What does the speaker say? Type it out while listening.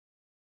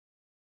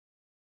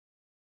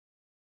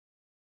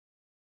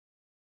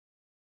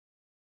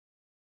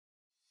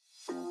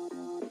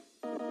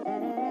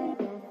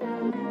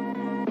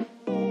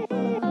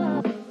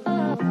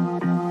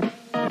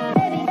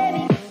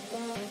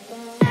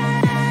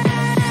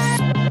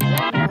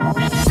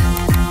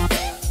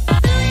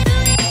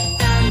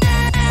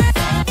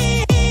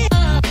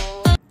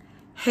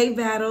Hey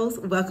Battles,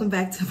 welcome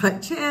back to my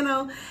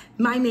channel.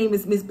 My name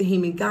is Miss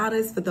Bahamian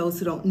Goddess. For those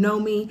who don't know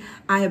me,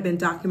 I have been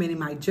documenting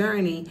my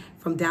journey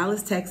from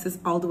Dallas, Texas,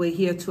 all the way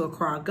here to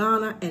Accra,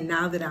 Ghana. And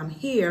now that I'm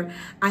here,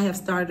 I have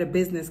started a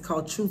business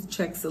called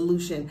TruthCheck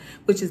Solutions,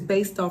 which is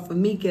based off of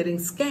me getting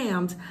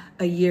scammed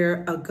a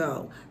year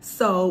ago.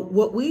 So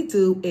what we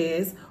do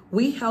is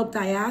we help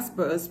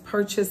diasporas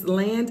purchase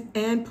land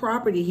and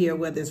property here,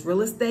 whether it's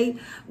real estate,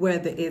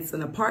 whether it's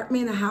an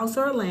apartment, a house,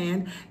 or a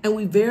land, and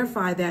we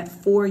verify that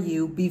for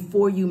you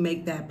before you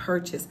make that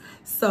purchase.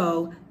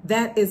 So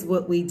that is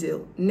what we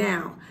do.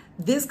 Now,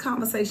 this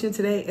conversation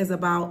today is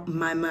about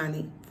my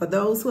money. For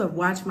those who have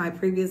watched my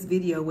previous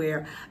video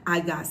where I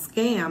got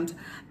scammed,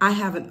 I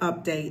have an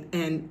update,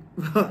 and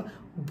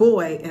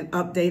boy, an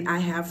update I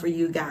have for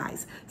you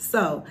guys.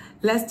 So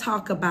let's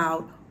talk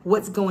about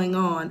what's going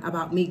on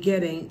about me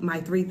getting my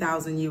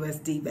 3,000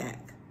 USD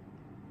back.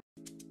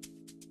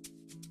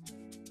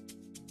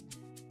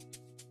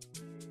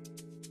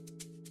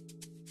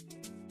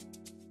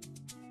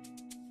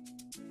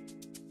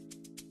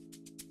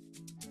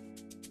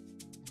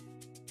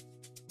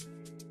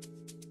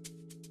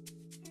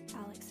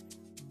 Alex,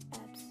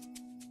 Ebbs.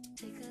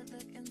 Take a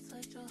look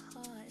inside your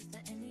heart. Is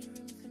there any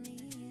room for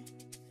me?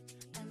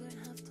 I won't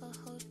have to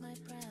hold my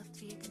breath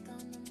till you get down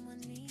on one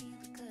knee,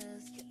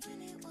 because you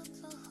only want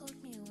to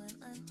hold me when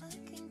I'm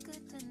looking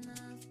good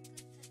enough.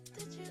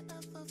 Did you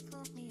ever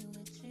fool me?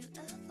 Would you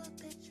ever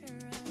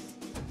picture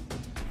us?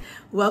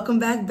 Welcome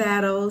back,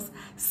 Battles.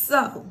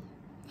 So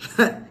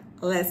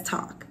let's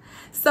talk.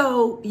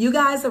 So you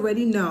guys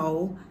already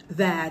know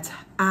that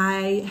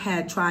I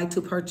had tried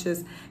to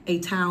purchase a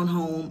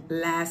townhome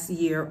last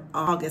year,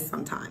 August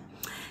sometime.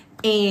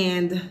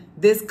 And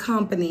this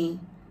company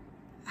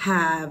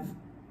have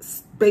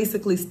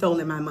basically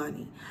stolen my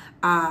money.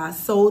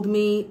 Sold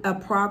me a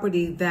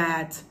property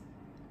that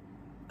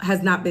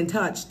has not been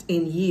touched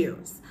in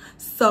years.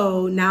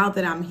 So now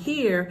that I'm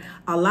here,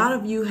 a lot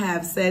of you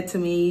have said to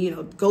me,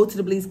 go to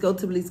the police, go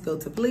to the police, go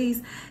to the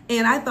police.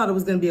 And I thought it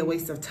was going to be a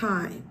waste of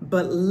time.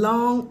 But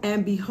long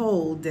and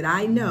behold, did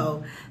I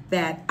know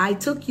that I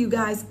took you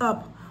guys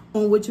up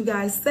on what you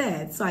guys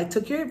said. So I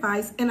took your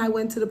advice and I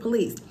went to the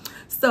police.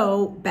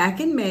 So back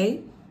in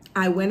May,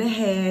 I went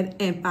ahead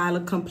and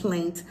filed a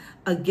complaint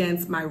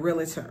against my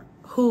realtor,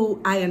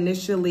 who I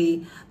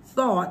initially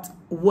thought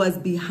was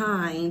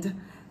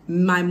behind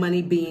my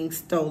money being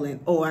stolen,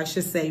 or I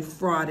should say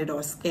frauded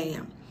or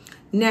scammed.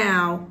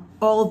 Now,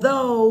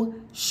 although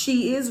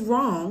she is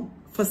wrong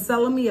for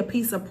selling me a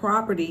piece of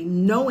property,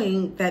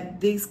 knowing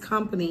that this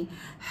company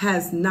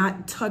has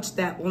not touched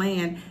that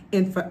land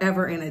in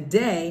forever and a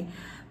day,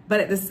 but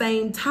at the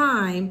same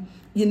time,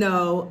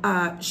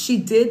 she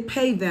did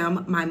pay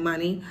them my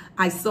money.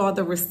 I saw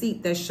the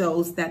receipt that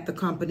shows that the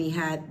company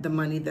had the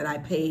money that I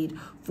paid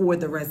for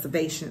the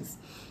reservations.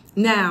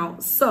 Now,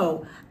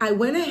 so I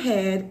went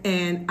ahead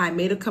and I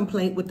made a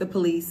complaint with the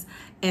police,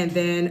 and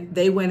then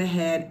they went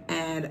ahead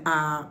and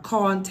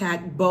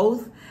contacted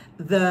both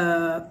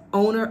the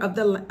owner of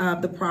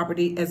the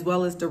property as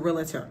well as the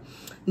realtor.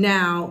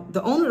 Now,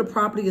 the owner of the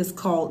property is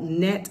called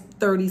Net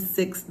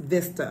 36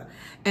 Vista.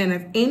 And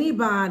if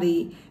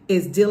anybody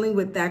is dealing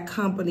with that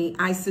company,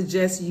 I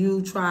suggest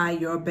you try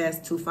your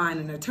best to find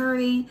an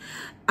attorney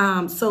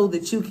so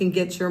that you can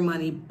get your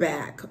money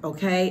back,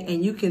 okay?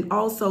 And you can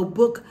also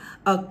book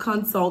a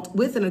consult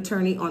with an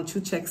attorney on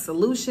TruthCheck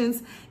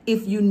Solutions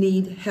if you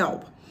need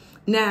help.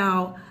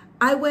 Now,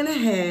 I went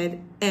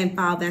ahead and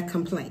filed that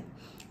complaint.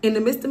 In the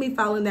midst of me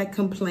filing that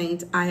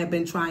complaint, I have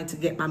been trying to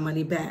get my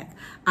money back.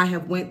 I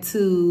have went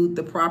to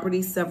the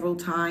property several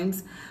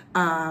times,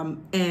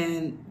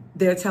 and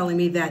they're telling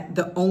me that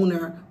the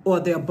owner or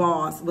their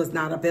boss was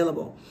not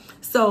available.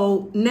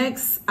 So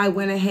next, I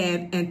went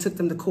ahead and took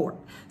them to court.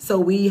 So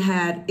we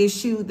had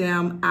issued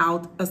them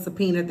out a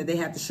subpoena that they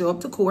had to show up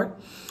to court.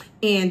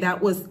 And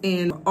that was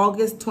in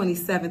August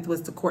 27th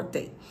was the court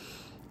date.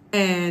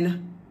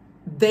 And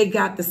they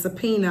got the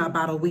subpoena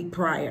about a week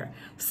prior.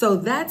 So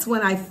that's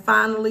when I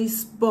finally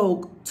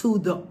spoke to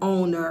the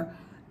owner,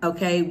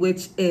 okay,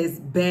 which is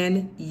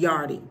Ben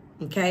Yardy,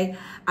 okay?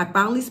 I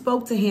finally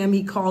spoke to him.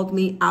 He called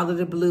me out of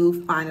the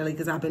blue finally,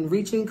 because I've been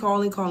reaching,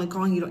 calling.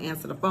 He don't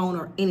answer the phone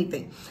or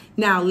anything.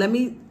 Now, let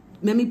me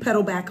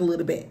pedal back a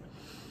little bit.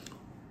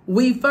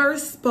 We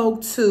first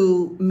spoke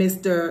to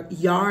Mr.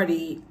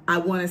 Yardy, I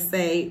want to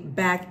say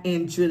back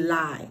in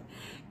July,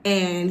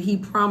 and he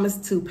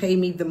promised to pay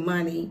me the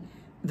money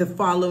the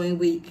following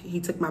week. He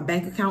took my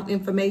bank account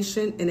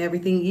information and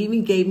everything. He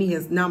even gave me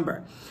his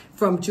number.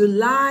 From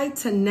July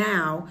to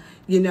now,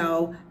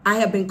 I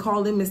have been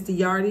calling Mr.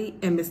 Yardy,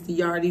 and Mr.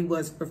 Yardy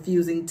was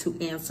refusing to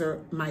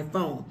answer my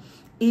phone.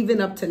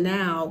 Even up to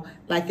now,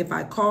 like if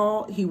I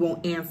call, he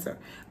won't answer.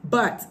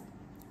 But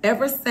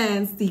ever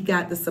since he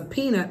got the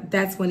subpoena,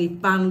 that's when he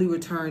finally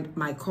returned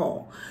my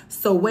call.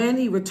 So when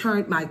he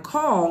returned my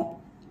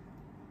call,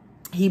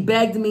 he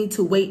begged me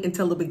to wait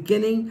until the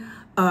beginning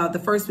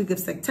the first week of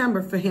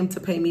September for him to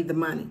pay me the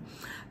money.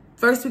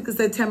 First week of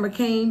September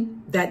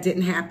came, that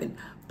didn't happen.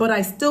 But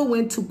I still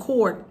went to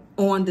court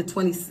on the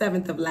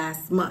 27th of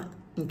last month.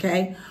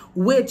 okay?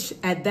 Which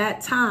at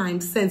that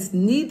time, since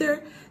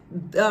neither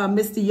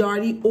Mr.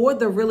 Yardy or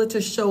the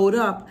realtor showed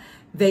up,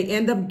 they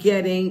end up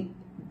getting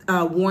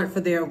a warrant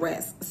for their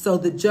arrest. So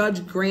the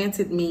judge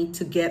granted me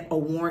to get a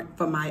warrant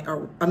for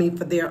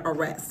for their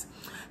arrest.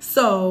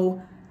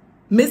 So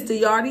Mr.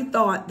 Yardy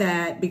thought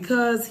that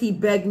because he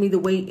begged me to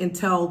wait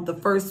until the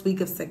first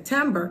week of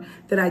September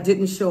that I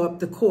didn't show up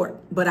to court,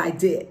 but I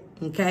did,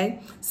 okay?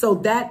 So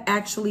that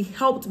actually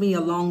helped me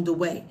along the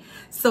way.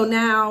 So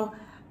now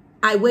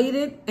I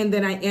waited, and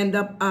then I end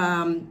up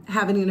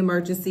having an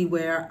emergency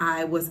where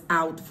I was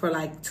out for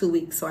like 2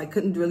 weeks, so I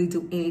couldn't really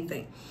do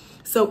anything.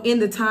 So in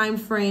the time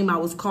frame, I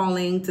was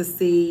calling to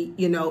see,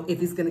 you know,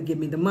 if he's going to give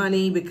me the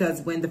money,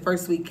 because when the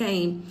first week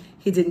came,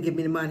 he didn't give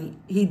me the money.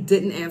 He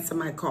didn't answer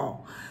my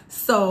call.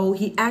 So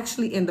he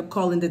actually ended up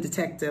calling the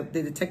detective.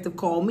 The detective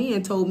called me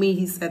and told me,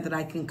 he said that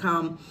I can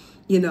come,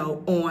 you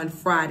know, on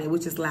Friday,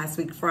 which is last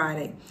week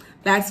Friday.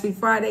 Last week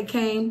Friday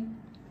came,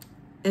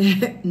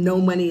 no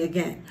money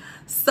again.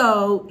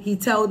 So he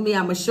told me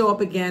I'm going to show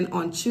up again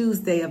on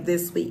Tuesday of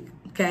this week,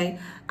 okay?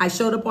 I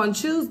showed up on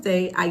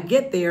Tuesday. I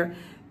get there.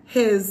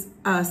 His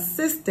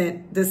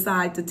assistant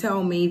decided to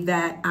tell me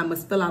that I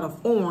must fill out a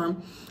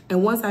form.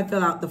 And once I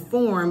fill out the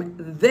form,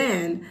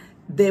 then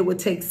they would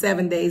take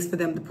 7 days for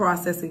them to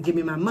process and give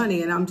me my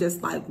money. And I'm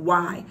just like,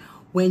 why?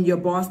 When your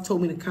boss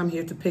told me to come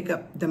here to pick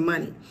up the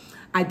money.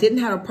 I didn't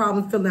have a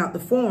problem filling out the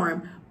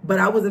form, but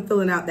I wasn't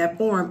filling out that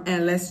form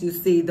unless you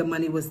see the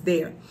money was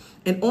there.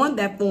 And on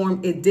that form,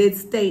 it did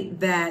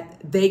state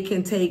that they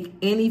can take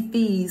any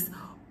fees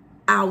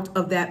out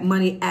of that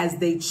money as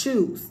they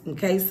choose,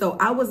 okay? So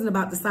I wasn't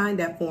about to sign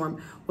that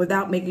form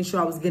without making sure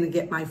I was gonna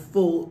get my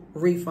full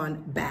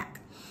refund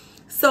back.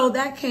 So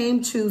that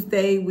came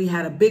Tuesday. We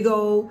had a big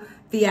old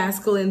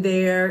fiasco in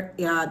there.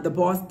 The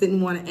boss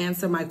didn't want to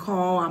answer my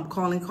call. I'm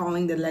calling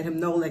to let him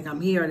know, like, I'm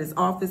here at his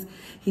office.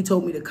 He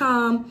told me to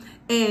come,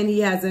 and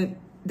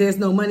there's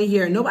no money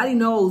here. Nobody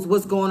knows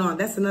what's going on.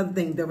 That's another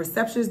thing. The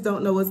receptionist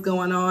don't know what's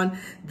going on.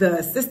 The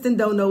assistant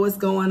don't know what's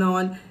going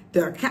on.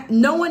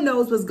 No one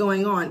knows what's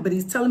going on, but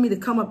he's telling me to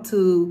come up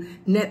to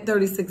Net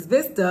 36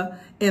 Vista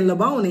in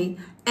Labone,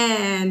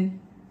 and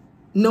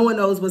no one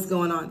knows what's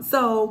going on.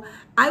 So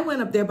I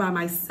went up there by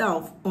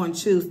myself on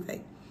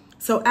Tuesday.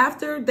 So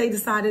after they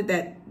decided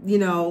that, you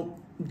know,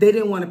 they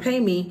didn't want to pay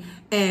me,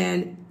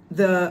 and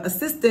the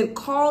assistant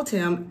called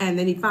him, and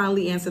then he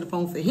finally answered the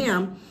phone for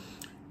him.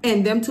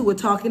 And them two were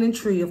talking in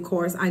tree, of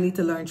course. I need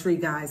to learn tree,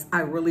 guys. I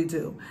really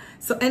do.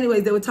 So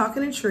anyways, they were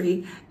talking in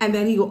tree, and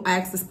then he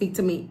asked to speak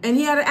to me. And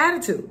he had an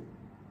attitude.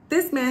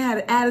 This man had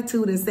an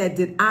attitude and said,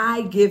 did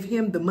I give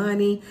him the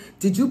money?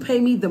 Did you pay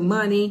me the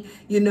money?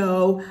 You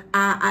know,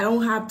 I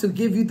don't have to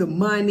give you the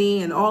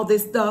money and all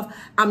this stuff.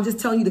 I'm just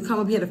telling you to come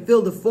up here to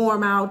fill the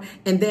form out,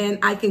 and then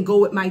I can go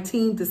with my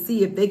team to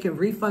see if they can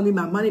refund me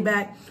my money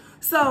back.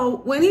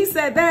 So when he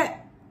said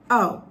that,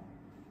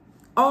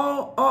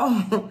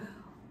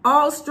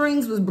 all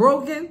strings was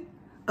broken,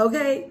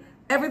 okay?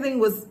 Everything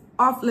was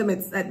off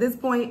limits. At this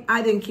point,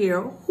 I didn't care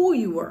who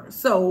you were.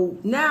 So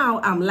now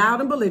I'm loud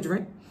and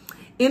belligerent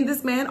in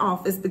this man's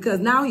office, because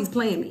now he's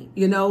playing me.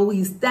 You know,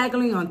 he's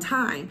staggering on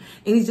time,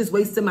 and he's just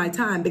wasting my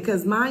time,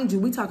 because mind you,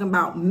 we talking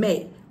about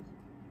May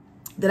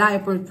that I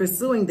have been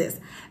pursuing this.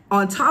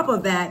 On top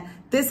of that,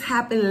 this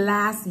happened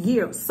last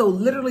year. So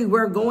literally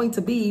we're going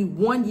to be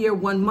 1 year,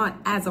 1 month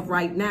as of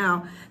right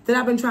now that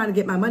I've been trying to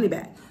get my money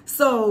back.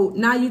 So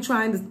now you're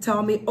trying to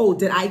tell me, oh,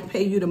 did I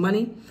pay you the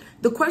money?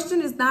 The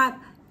question is not,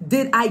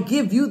 did I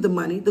give you the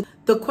money?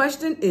 The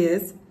question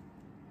is,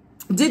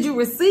 did you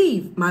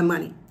receive my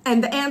money?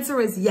 And the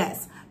answer is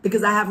yes,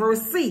 because I have a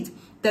receipt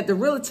that the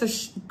realtor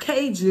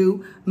paid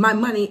you my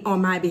money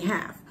on my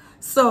behalf.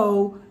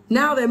 So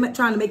now they're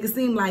trying to make it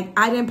seem like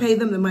I didn't pay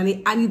them the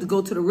money. I need to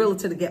go to the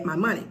realtor to get my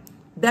money.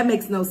 That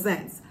makes no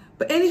sense.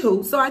 But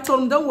anywho, so I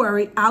told him, don't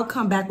worry, I'll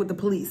come back with the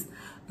police.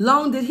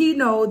 Long did he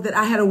know that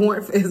I had a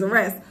warrant for his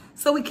arrest.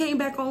 So we came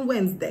back on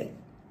Wednesday.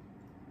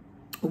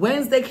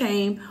 Wednesday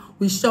came,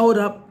 we showed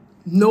up,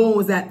 no one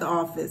was at the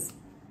office.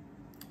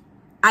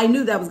 I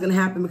knew that was going to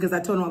happen because I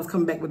told him I was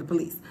coming back with the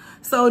police.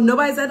 So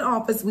nobody's at the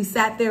office. We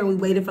sat there and we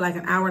waited for like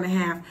an hour and a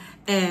half.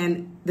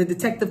 And the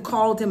detective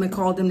called him,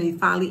 and he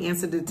finally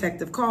answered the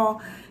detective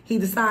call. He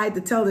decided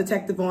to tell the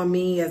detective on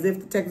me, as if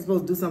the detective's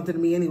supposed to do something to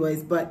me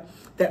anyways, but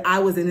that I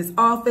was in his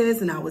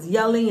office and I was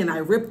yelling and I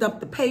ripped up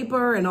the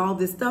paper and all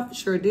this stuff.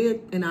 Sure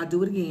did. And I'll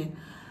do it again.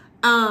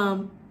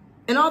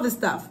 And all this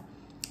stuff.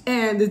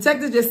 And the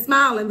detective just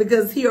smiling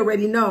because he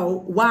already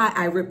know why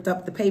I ripped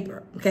up the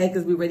paper. Okay.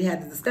 Because we already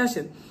had the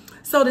discussion.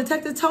 So the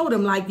detective told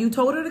him, like, you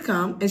told her to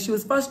come, and she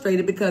was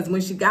frustrated because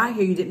when she got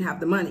here, you didn't have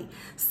the money.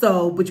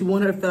 So, but you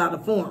want her to fill out a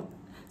form.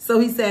 So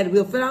he said,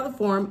 we'll fill out the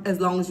form as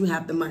long as you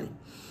have the money.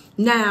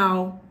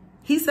 Now,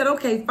 he said,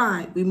 okay,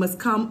 fine. We must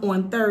come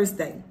on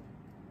Thursday.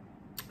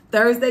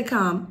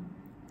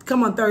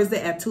 Come on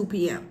Thursday at 2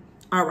 p.m.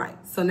 All right.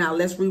 So now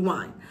let's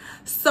rewind.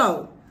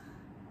 So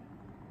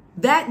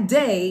that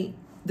day,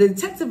 the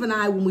detective and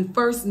I, when we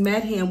first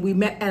met him, we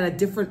met at a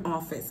different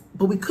office,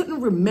 but we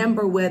couldn't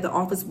remember where the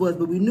office was,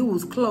 but we knew it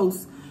was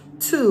close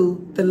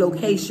to the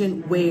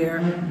location where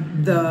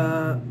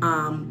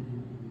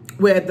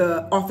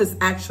the office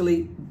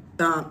actually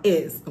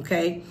is,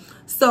 okay?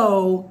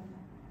 So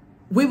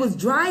we was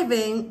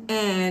driving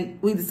and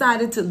we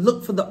decided to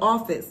look for the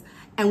office,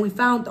 and we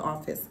found the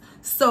office.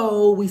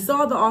 So we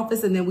saw the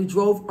office and then we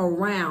drove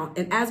around.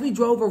 And as we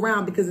drove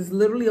around, because it's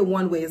literally a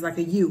one-way, it's like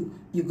a U,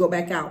 you go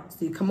back out.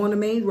 So you come on the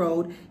main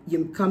road,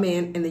 you come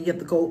in, and then you have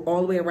to go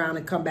all the way around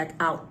and come back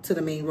out to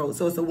the main road.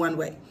 So it's a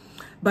one-way.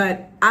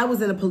 But I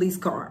was in a police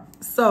car.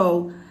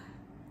 So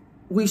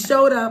we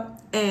showed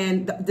up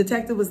and the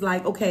detective was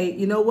like, okay,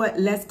 you know what?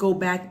 Let's go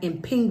back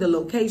and ping the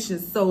location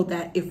so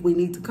that if we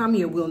need to come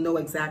here, we'll know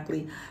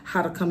exactly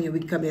how to come here. We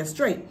can come here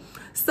straight.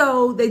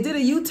 So they did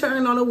a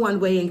U-turn on a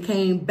one-way and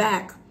came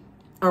back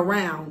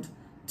around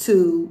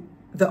to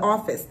the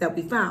office that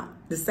we found,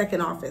 the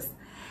second office.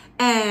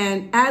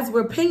 And as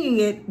we're pinging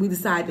it, we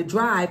decide to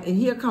drive. And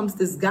here comes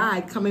this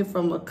guy coming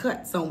from a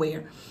cut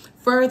somewhere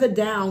further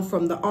down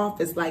from the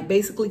office, like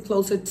basically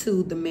closer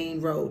to the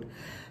main road.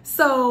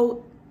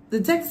 So the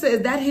detective said,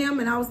 is that him?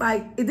 And I was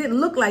like, it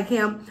didn't look like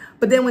him.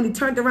 But then when he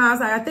turned around, I was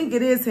like, I think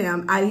it is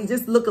him. He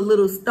just looked a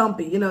little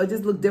stumpy. You know, it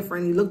just looked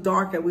different. He looked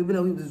darker, even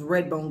though he was a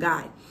red bone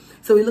guy.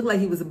 So he looked like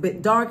he was a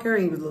bit darker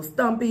and he was a little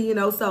stumpy, you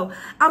know. So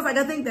I was like,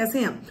 I think that's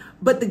him.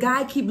 But the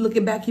guy keep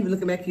looking back, keep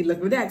looking back, keep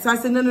looking back. So I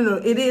said, no,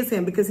 it is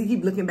him, because he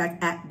keep looking back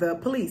at the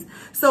police.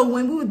 So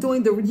when we were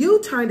doing the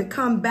U-turn to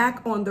come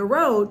back on the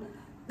road,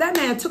 that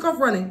man took off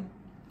running.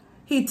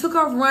 He took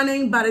off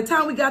running. By the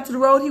time we got to the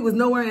road, he was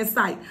nowhere in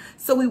sight.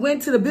 So we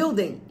went to the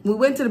building. We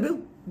went to the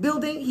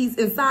building. He's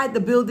inside the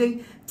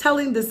building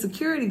telling the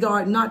security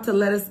guard not to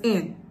let us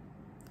in.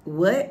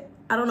 What?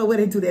 I don't know where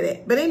they do that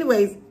at. But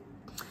anyways,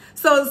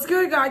 so the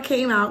security guard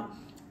came out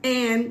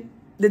and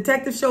the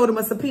detective showed him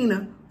a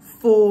subpoena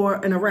for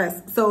an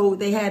arrest. So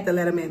they had to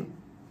let him in.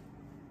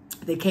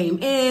 They came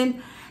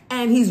in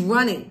and he's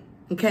running,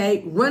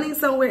 okay? Running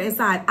somewhere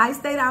inside. I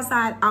stayed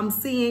outside. I'm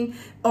seeing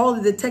all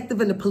the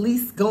detective and the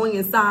police going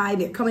inside.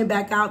 They're coming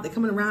back out. They're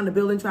coming around the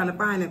building trying to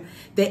find him.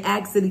 They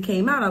asked that he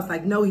came out. I was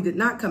like, no, he did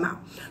not come out.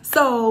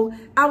 So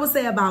I would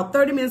say about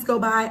 30 minutes go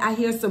by. I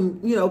hear some,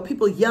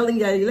 people yelling.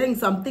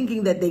 So I'm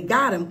thinking that they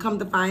got him. Come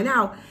to find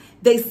out,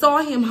 they saw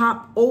him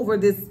hop over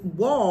this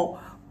wall,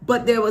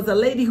 but there was a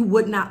lady who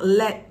would not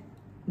let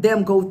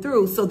them go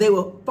through. So they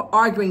were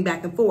arguing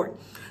back and forth.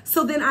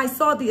 So then I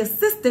saw the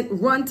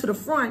assistant run to the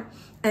front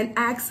and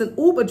ask an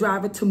Uber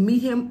driver to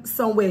meet him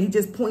somewhere. He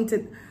just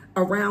pointed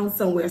around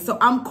somewhere. So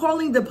I'm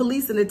calling the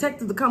police and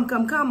detective to come.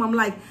 I'm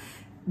like,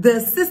 the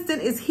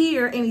assistant is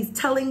here and he's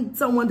telling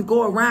someone to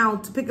go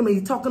around to pick him, and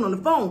he's talking on the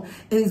phone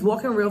and he's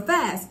walking real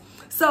fast.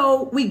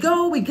 So we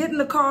get in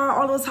the car,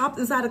 all of us hopped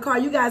inside the car.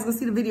 You guys can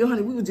see the video,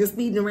 honey. We were just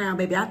speeding around,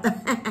 baby. I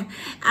thought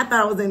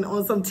I was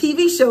on some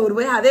TV show, the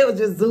way how they were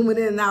just zooming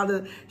in and out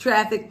of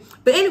traffic.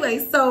 But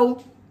anyway,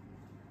 so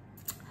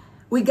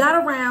we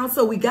got around.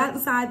 So we got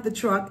inside the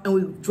truck and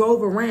we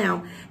drove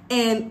around,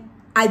 and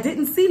I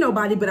didn't see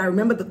nobody, but I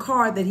remember the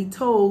car that he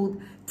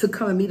told to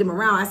come and meet him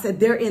around. I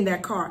said, they're in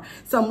that car.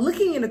 So I'm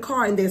looking in the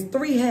car and there's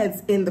 3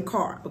 heads in the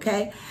car,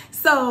 okay?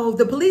 So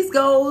the police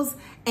goes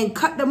and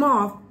cut them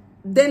off.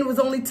 Then it was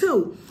only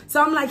 2.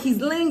 So I'm like,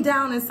 he's laying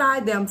down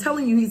inside there. I'm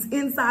telling you, he's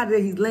inside there.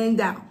 He's laying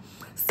down.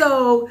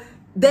 So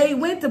they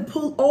went to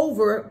pull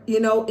over,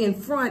 in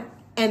front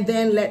and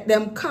then let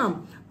them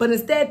come. But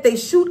instead, they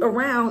shoot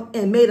around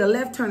and made a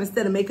left turn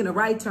instead of making a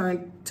right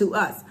turn to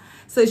us.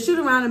 So they shoot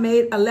around and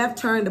made a left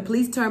turn. The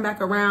police turned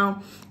back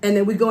around, and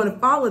then we're going to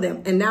follow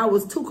them. And now it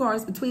was 2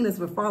 cars between us.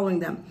 We're following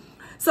them.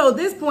 So at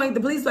this point,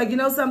 the police were like, you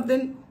know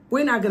something?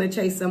 We're not going to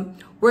chase him.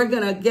 We're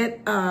going to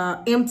get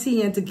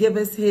MTN to give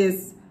us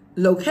his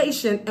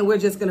location, and we're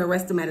just going to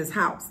arrest him at his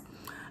house.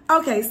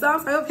 Okay, so I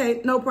was like,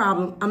 okay, no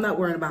problem. I'm not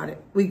worrying about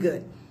it. We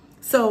good.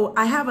 So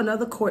I have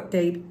another court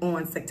date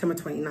on September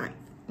 29th,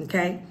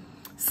 okay?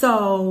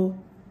 So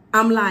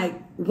I'm like,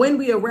 when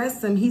we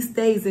arrest him, he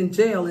stays in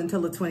jail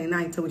until the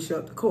 29th till we show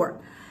up to court.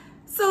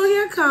 So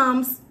here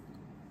comes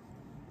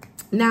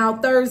now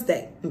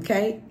Thursday,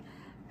 okay?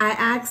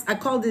 I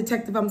called the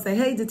detective. I'm saying,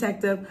 hey,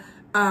 detective,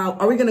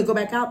 are we going to go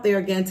back out there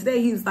again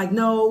today? He was like,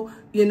 no,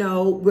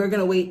 we're going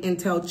to wait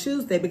until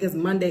Tuesday because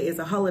Monday is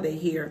a holiday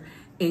here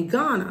in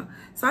Ghana.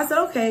 So I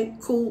said, okay,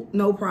 cool,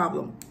 no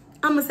problem.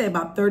 I'm going to say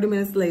about 30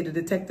 minutes later,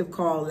 detective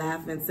called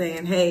laughing,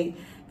 saying, hey,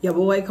 your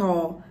boy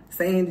called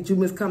saying that you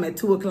must come at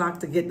 2 o'clock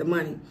to get the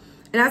money.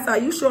 And I said, are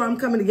you sure I'm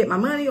coming to get my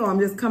money, or I'm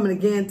just coming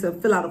again to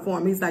fill out a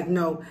form? He's like,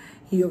 no,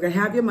 you're going to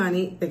have your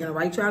money. They're going to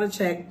write you out a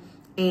check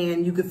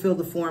and you can fill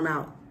the form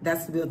out.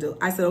 That's what we'll do.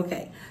 I said,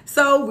 okay.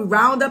 So we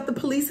round up the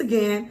police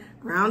again,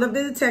 round up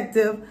the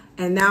detective,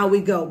 and now we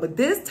go. But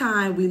this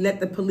time we let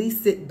the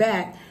police sit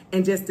back,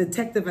 and just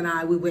detective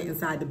and we went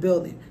inside the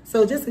building.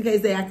 So just in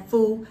case they act a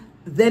fool,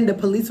 then the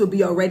police would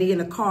be already in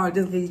the car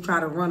just in case he try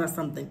to run or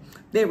something.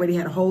 They already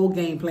had a whole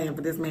game plan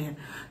for this man.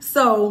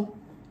 So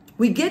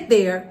we get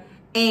there,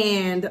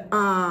 and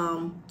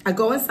I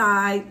go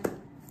inside.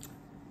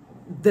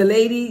 The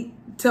lady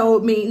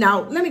told me,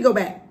 now let me go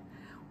back.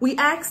 We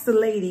asked the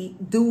lady,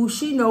 do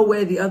she know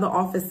where the other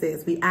office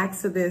is? We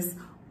asked her this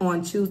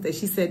on Tuesday.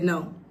 She said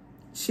no.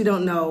 She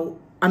don't know.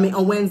 I mean,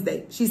 on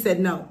Wednesday, she said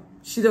no.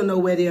 She don't know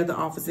where the other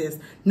office is.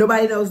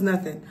 Nobody knows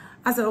nothing.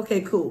 I said, okay,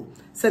 cool.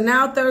 So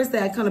now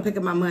Thursday, I come to pick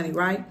up my money,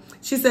 right?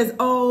 She says,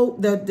 oh,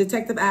 the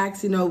detective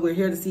asks, you know, we're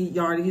here to see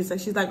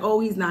Yardy. She's like,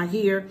 oh, he's not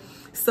here.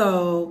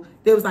 So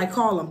they was like,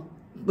 call him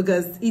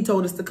because he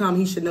told us to come.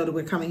 He should know that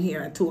we're coming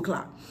here at 2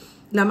 o'clock.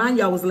 Now, mind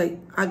y'all was late.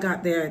 I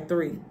got there at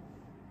 3.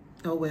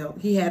 Oh, well,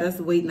 he had us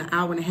waiting an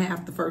hour and a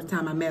half the first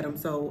time I met him.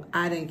 So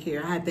I didn't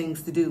care. I had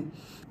things to do.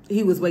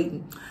 He was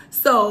waiting.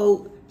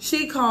 So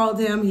she called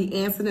him.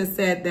 He answered and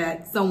said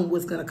that someone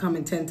was going to come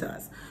and tend to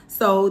us.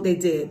 So they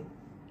did.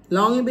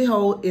 Long and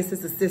behold, it's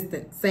his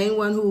assistant. Same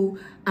one who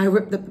I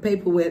ripped up the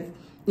paper with,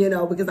 you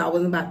know, because I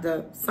wasn't about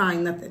to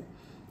sign nothing.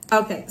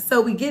 Okay,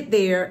 so we get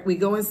there. We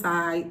go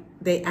inside.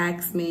 They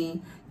ask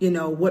me, you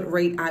know, what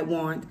rate I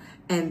want.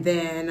 And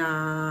then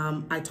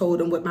I told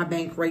them what my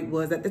bank rate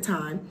was at the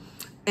time.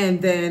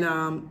 And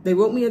then they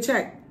wrote me a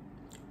check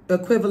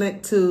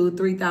equivalent to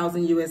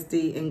 3,000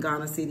 USD in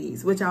Ghana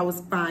cedis, which I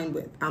was fine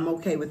with. I'm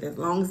okay with it as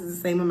long as it's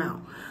the same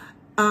amount.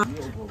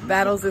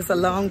 Battles, it's a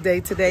long day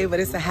today,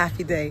 but it's a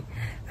happy day.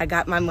 I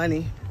got my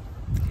money.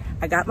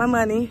 I got my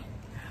money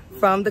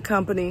from the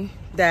company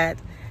that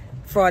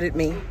frauded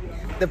me.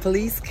 The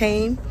police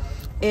came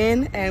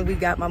in and we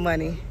got my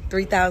money.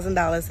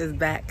 $3,000 is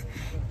back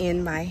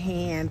in my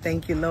hand.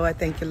 Thank you, Lord.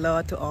 Thank you,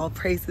 Lord. To all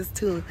praises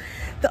to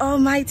the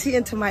Almighty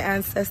and to my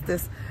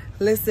ancestors.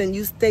 Listen,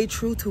 you stay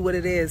true to what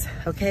it is,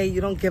 okay? You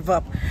don't give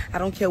up. I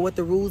don't care what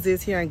the rules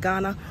is here in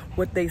Ghana,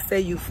 what they say,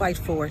 you fight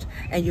for it.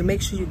 And you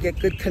make sure you get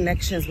good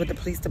connections with the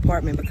police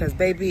department because,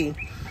 baby,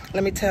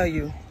 let me tell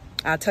you,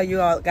 I'll tell you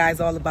all guys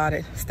all about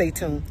it. Stay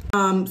tuned.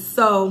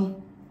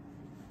 So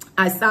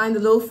I signed a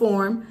little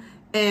form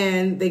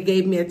and they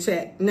gave me a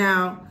check.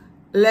 Now,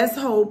 let's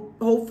hope,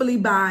 hopefully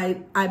by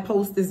I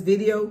post this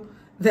video,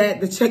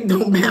 that the check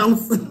don't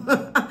bounce,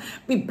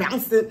 be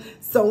bouncing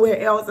somewhere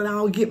else and I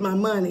don't get my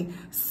money.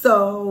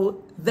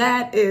 So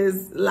that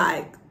is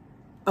like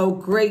a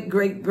great,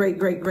 great, great,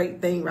 great,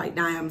 great thing right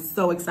now. I'm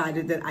so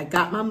excited that I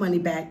got my money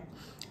back.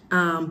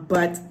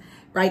 But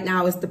right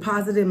now it's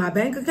deposited in my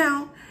bank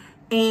account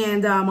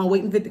and I'm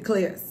waiting for it to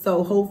clear.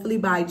 So hopefully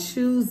by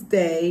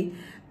Tuesday,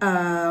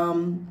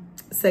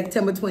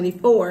 September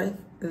 24th,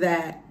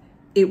 that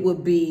it will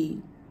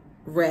be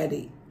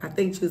ready. I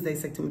think Tuesday,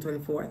 September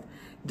 24th.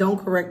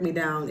 Don't correct me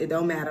down. It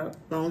don't matter as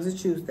long as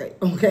it's Tuesday,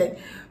 okay?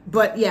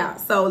 But yeah,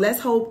 so let's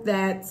hope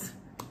that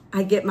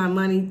I get my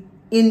money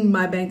in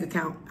my bank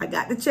account. I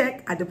got the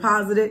check. I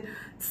deposited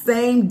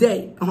same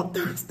day on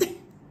Thursday.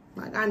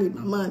 Like, I need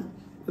my money.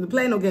 I'm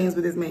play no games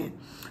with this man.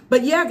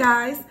 But yeah,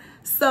 guys,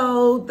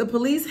 so the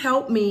police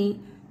helped me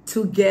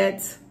to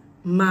get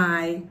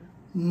my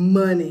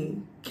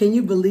money. Can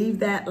you believe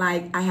that?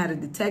 Like, I had a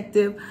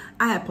detective.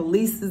 I had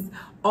police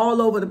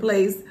all over the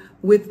place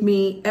with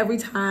me. Every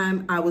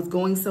time I was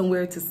going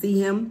somewhere to see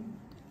him,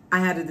 I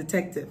had a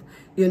detective,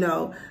 you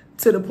know,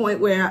 to the point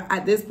where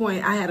at this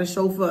point I had a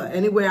chauffeur.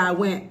 Anywhere I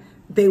went,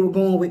 they were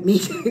going with me,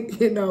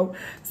 you know.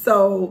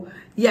 So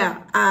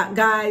yeah,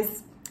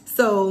 guys,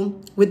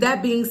 so with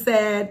that being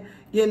said,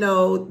 you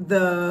know,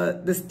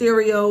 the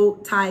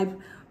stereotype,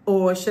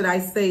 or should I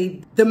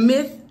say the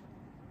myth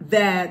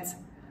that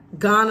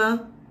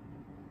Ghana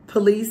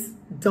police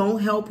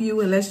don't help you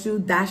unless you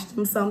dash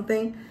them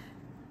something.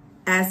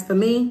 As for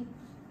me,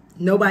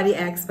 nobody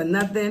asked for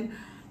nothing,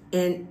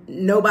 and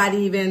nobody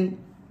even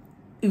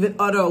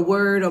utter a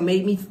word or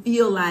made me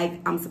feel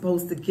like I'm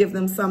supposed to give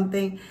them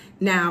something.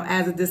 Now,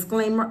 as a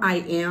disclaimer, I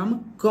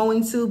am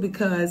going to,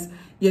 because,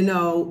 you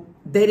know,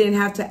 they didn't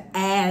have to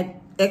add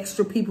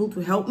extra people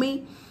to help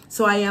me.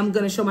 So I am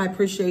going to show my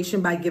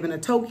appreciation by giving a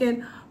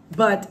token,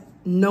 but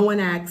no one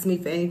asked me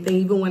for anything.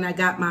 Even when I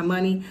got my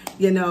money,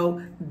 you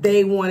know,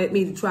 they wanted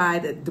me to try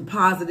to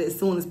deposit it as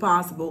soon as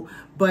possible.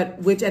 But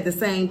which at the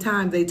same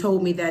time, they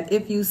told me that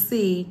if you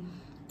see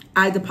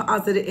I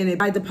deposited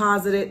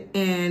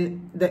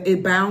and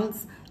it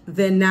bounced,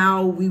 then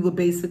now we will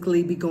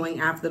basically be going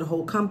after the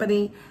whole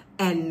company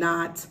and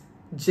not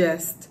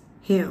just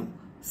him.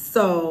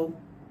 So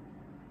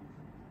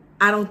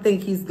I don't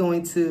think he's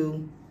going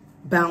to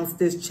bounce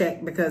this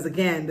check because,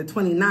 again, the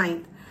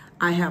 29th,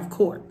 I have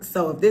court.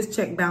 So if this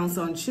check bounced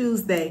on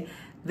Tuesday,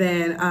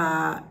 then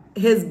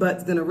his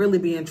butt's gonna really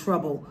be in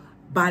trouble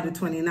by the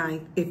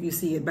 29th if you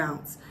see it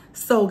bounce.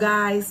 So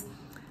guys,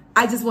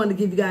 I just wanted to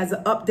give you guys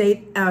an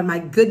update on my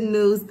good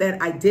news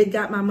that I did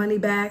got my money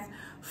back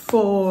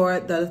for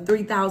the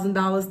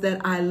 $3,000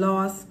 that I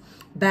lost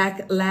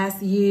back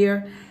last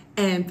year.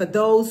 And for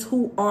those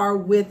who are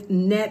with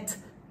Net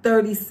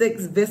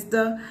 36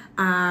 Vista,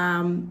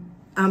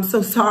 I'm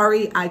so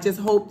sorry. I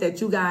just hope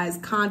that you guys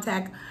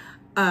contact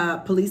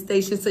police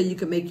station so you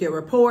can make your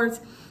report.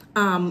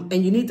 And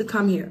you need to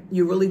come here.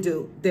 You really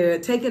do. They're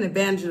taking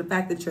advantage of the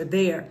fact that you're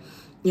there,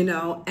 you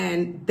know,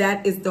 and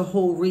that is the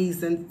whole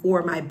reason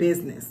for my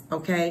business,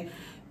 okay?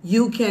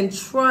 You can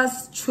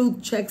trust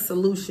TruthCheck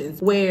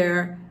Solutions,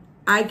 where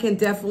I can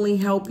definitely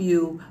help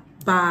you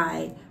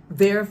buy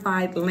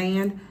verified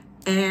land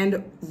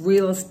and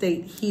real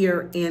estate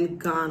here in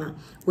Ghana,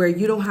 where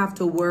you don't have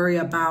to worry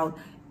about,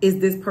 is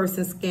this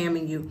person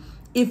scamming you?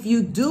 If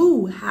you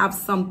do have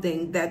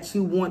something that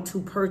you want to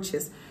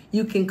purchase,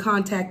 you can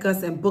contact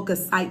us and book a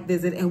site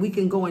visit, and we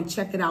can go and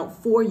check it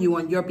out for you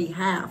on your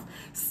behalf,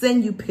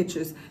 send you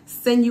pictures,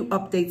 send you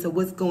updates of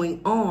what's going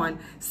on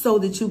so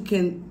that you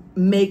can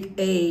make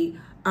a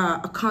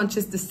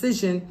conscious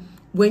decision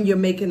when you're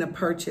making a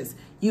purchase.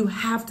 You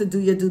have to do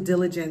your due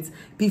diligence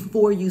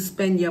before you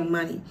spend your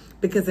money,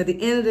 because at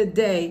the end of the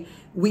day,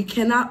 we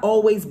cannot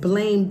always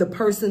blame the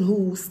person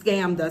who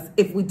scammed us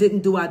if we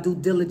didn't do our due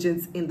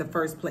diligence in the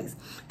first place.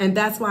 And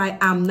that's why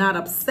I'm not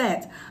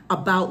upset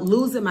about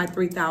losing my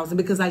 $3,000,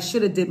 because I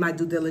should have did my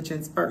due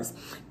diligence first.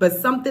 But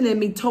something in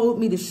me told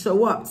me to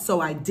show up,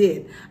 so I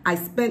did. I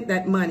spent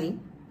that money.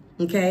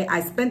 Okay,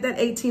 I spent that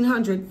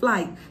 $1,800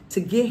 flight to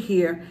get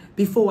here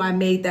before I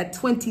made that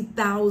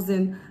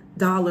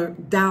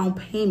 $20,000 down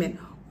payment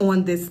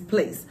on this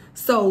place.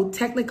 So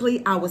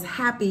technically, I was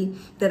happy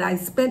that I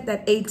spent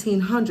that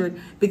 $1,800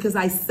 because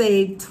I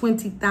saved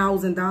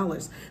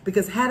 $20,000.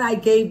 Because had I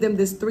gave them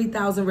this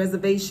 $3,000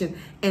 reservation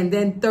and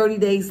then 30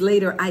 days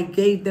later I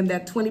gave them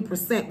that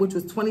 20%, which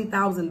was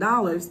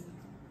 $20,000,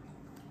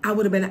 I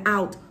would have been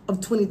out of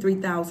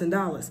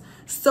 $23,000.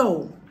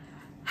 So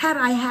had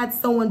I had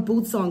someone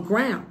boots on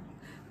ground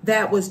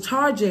that was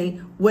charging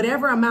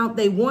whatever amount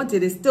they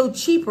wanted, is still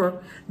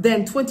cheaper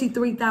than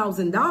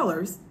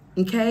 $23,000,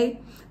 okay,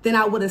 then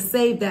I would have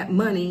saved that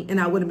money, and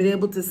I would have been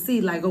able to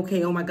see like,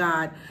 okay, oh my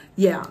God,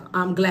 yeah,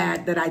 I'm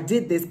glad that I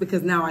did this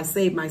because now I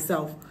saved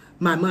myself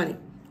my money,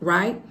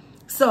 right?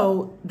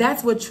 So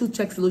that's what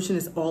TruthCheck Solution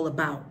is all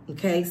about,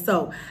 okay?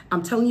 So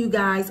I'm telling you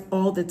guys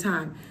all the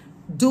time,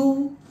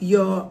 do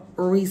your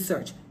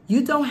research.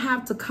 You don't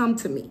have to come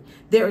to me.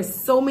 There are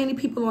so many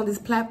people on this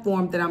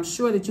platform that I'm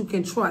sure that you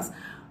can trust.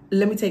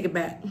 Let me take it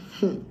back.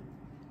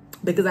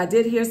 Because I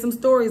did hear some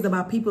stories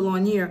about people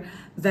on here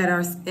that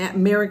are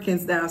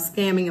Americans that are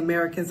scamming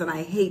Americans, and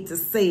I hate to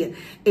say it.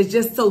 It's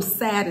just so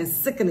sad and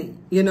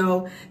sickening, you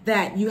know,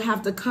 that you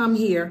have to come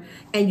here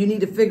and you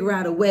need to figure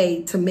out a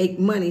way to make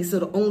money. So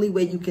the only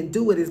way you can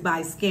do it is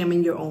by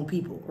scamming your own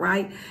people,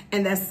 right?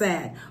 And that's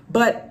sad,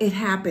 but it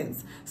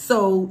happens.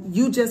 So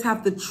you just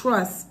have to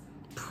trust,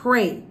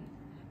 pray,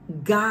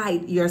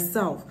 guide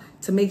yourself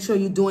to make sure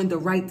you're doing the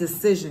right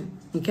decision,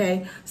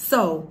 okay?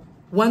 So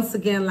once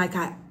again, like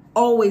I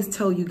always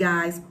tell you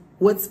guys,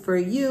 what's for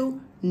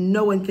you,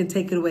 no one can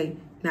take it away,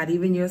 not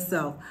even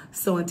yourself.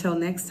 So until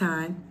next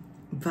time,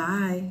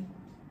 bye.